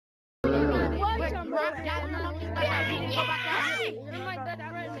Boys,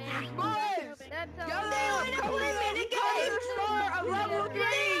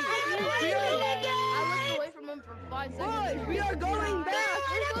 we are going back.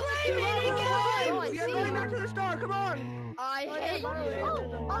 We are going back to the star. Come on. I hate you.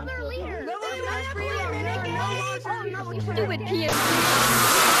 Other leader. Nobody wants for you. No more. Stupid PMG.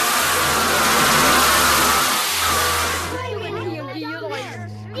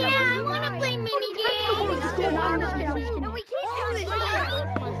 Yeah, I want to play mini games. No, we can't do this. We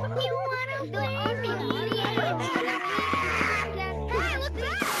want to play mini games. Hey, look at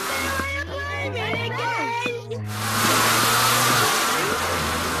that. I want to play mini games.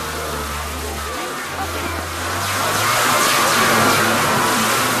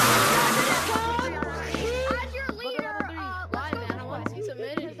 As your leader, let's go. Man, I want to see some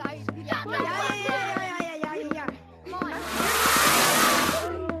minutes. Yeah. Come on.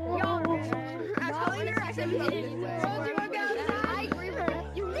 I agree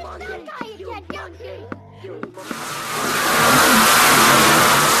with you. This that guy again, young.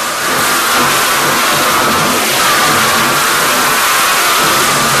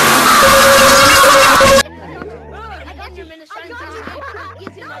 I got your minutes. I saw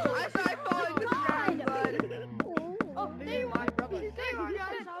falling to the ground, bud. Oh, there you are. There you are.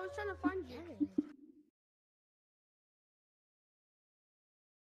 Guys, I was trying to find you.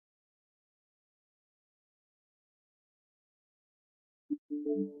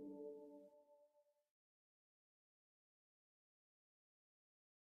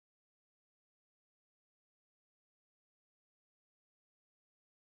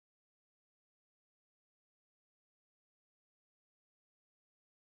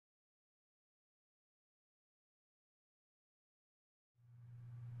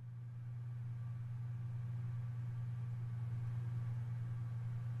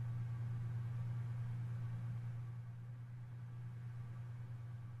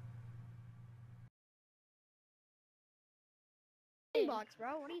 Box,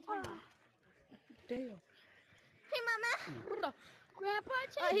 bro. What are you talking about? Damn. Hey, Mama. What the? Grandpa,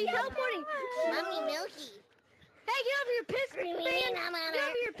 He's teleporting. Mommy Milky. Hey, get over here, piss man. Get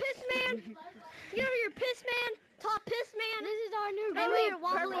over here, piss man. Get over here, piss man. Top piss man. This is our new Hey, wait, wait,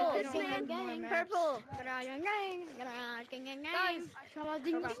 wobbly purple. piss man. Purple. Yo,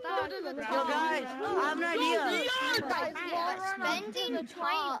 guys, I have an idea. Spending 20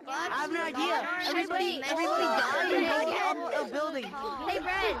 bucks. I have an idea. Everybody die and go to a building. Hey,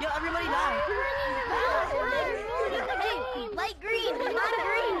 Brad. Yo, everybody die. Hey, light green. Lime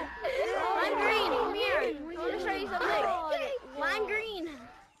green. Lime green. Come here. I want to show you something. Lime green. Lime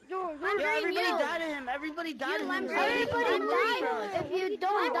Yo, green. everybody die to him. Everybody die to him. Everybody die. If you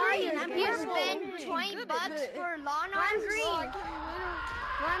don't die, you spend 20 bucks for lawn Lime green.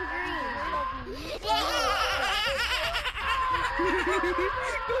 Lime green.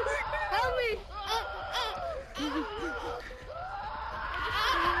 Help me.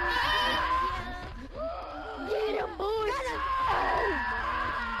 Get him, boys.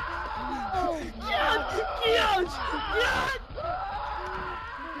 Yes!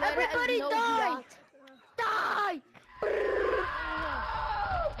 Everybody die. Die.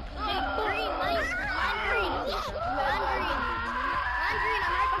 Hey, green, lime green. Lime green. Lime green,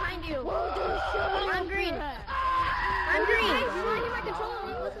 I'm right behind you. Lime green. Lime green. My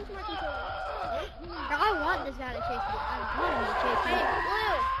controller. Listen to my controller. I want this guy to chase me. I want him to chase me.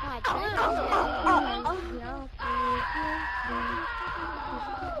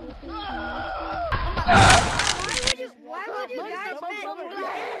 Hey, why would you guys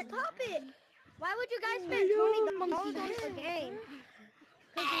spend? Stop it. Why would you guys spend $20 on a game?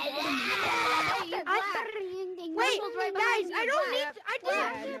 Wait, guys, I don't need to, I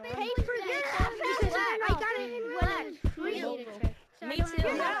didn't pay for this. I got it in relax. Me too.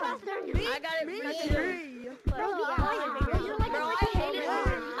 I got it free. Bro, I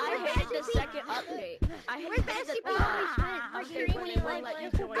hated the second update. I hated the update when it wouldn't let you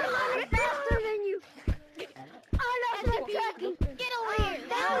join. I'm faster than you. I'm not tracking. Get over here.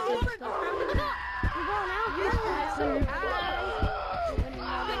 We're going out.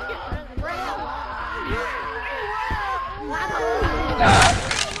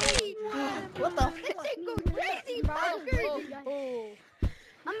 What the? This thing goes crazy, bro.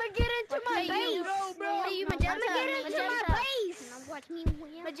 I'm gonna get into my base. Hey, you Magenta. I'm gonna get into my base. Watch me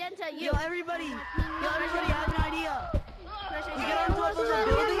win. Magenta, you. Yo, everybody have an idea. You get onto a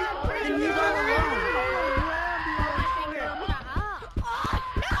building.